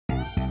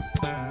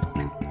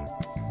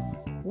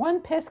One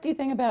pesky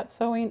thing about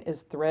sewing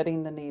is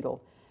threading the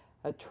needle.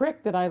 A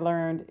trick that I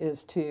learned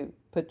is to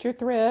put your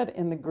thread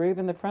in the groove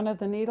in the front of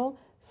the needle,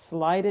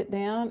 slide it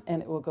down,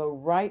 and it will go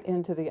right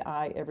into the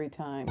eye every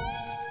time.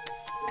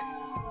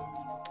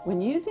 When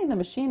using the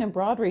machine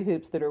embroidery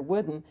hoops that are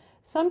wooden,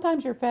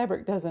 sometimes your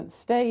fabric doesn't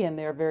stay in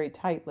there very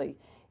tightly.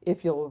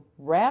 If you'll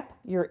wrap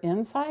your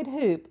inside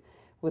hoop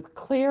with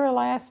clear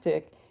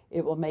elastic,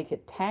 it will make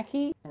it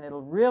tacky, and it'll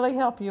really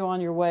help you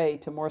on your way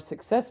to more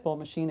successful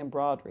machine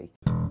embroidery.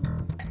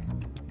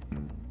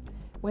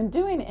 When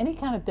doing any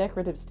kind of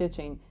decorative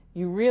stitching,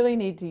 you really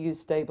need to use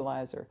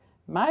stabilizer.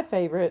 My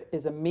favorite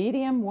is a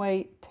medium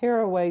weight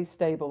tear-away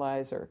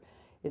stabilizer.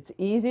 It's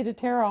easy to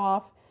tear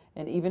off,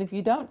 and even if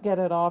you don't get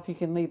it off, you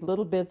can leave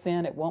little bits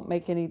in. It won't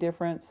make any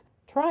difference.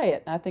 Try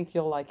it, and I think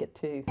you'll like it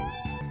too.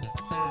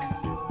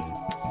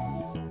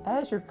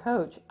 As your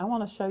coach, I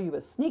want to show you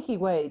a sneaky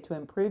way to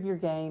improve your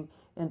game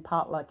in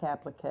potluck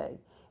applique.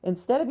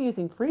 Instead of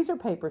using freezer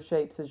paper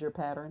shapes as your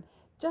pattern,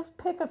 just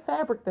pick a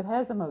fabric that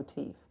has a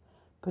motif.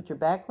 Put your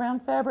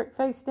background fabric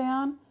face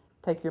down,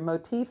 take your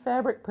motif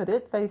fabric, put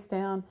it face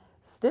down,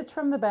 stitch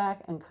from the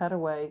back and cut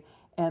away,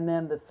 and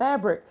then the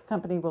fabric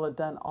company will have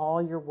done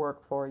all your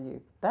work for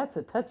you. That's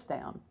a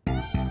touchdown.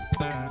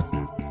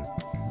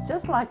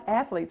 Just like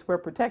athletes wear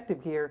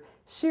protective gear,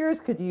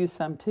 shears could use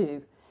some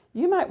too.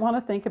 You might want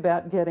to think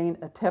about getting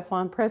a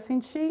Teflon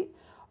pressing sheet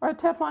or a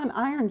Teflon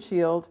iron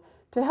shield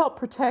to help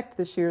protect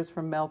the shears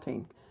from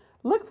melting.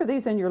 Look for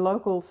these in your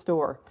local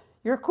store.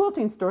 Your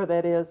quilting store,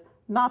 that is,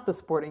 not the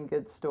sporting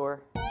goods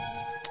store.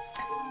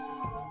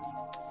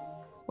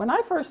 When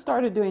I first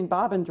started doing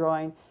bobbin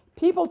drawing,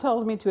 people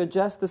told me to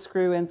adjust the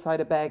screw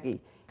inside a baggie.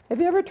 Have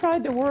you ever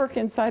tried to work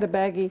inside a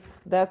baggie?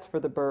 That's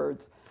for the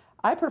birds.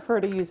 I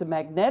prefer to use a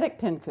magnetic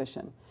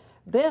pincushion.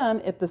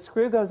 Then, if the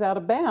screw goes out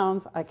of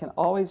bounds, I can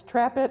always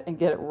trap it and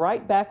get it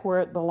right back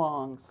where it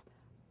belongs.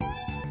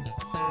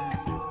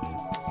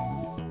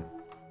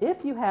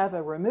 If you have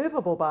a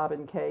removable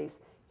bobbin case,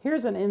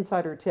 here's an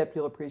insider tip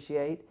you'll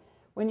appreciate.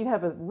 When you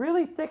have a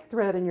really thick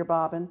thread in your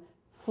bobbin,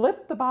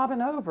 flip the bobbin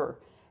over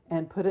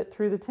and put it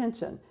through the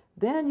tension.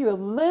 Then you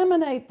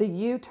eliminate the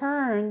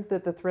U-turn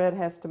that the thread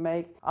has to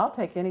make. I'll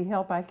take any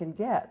help I can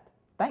get.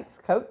 Thanks,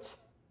 Coach.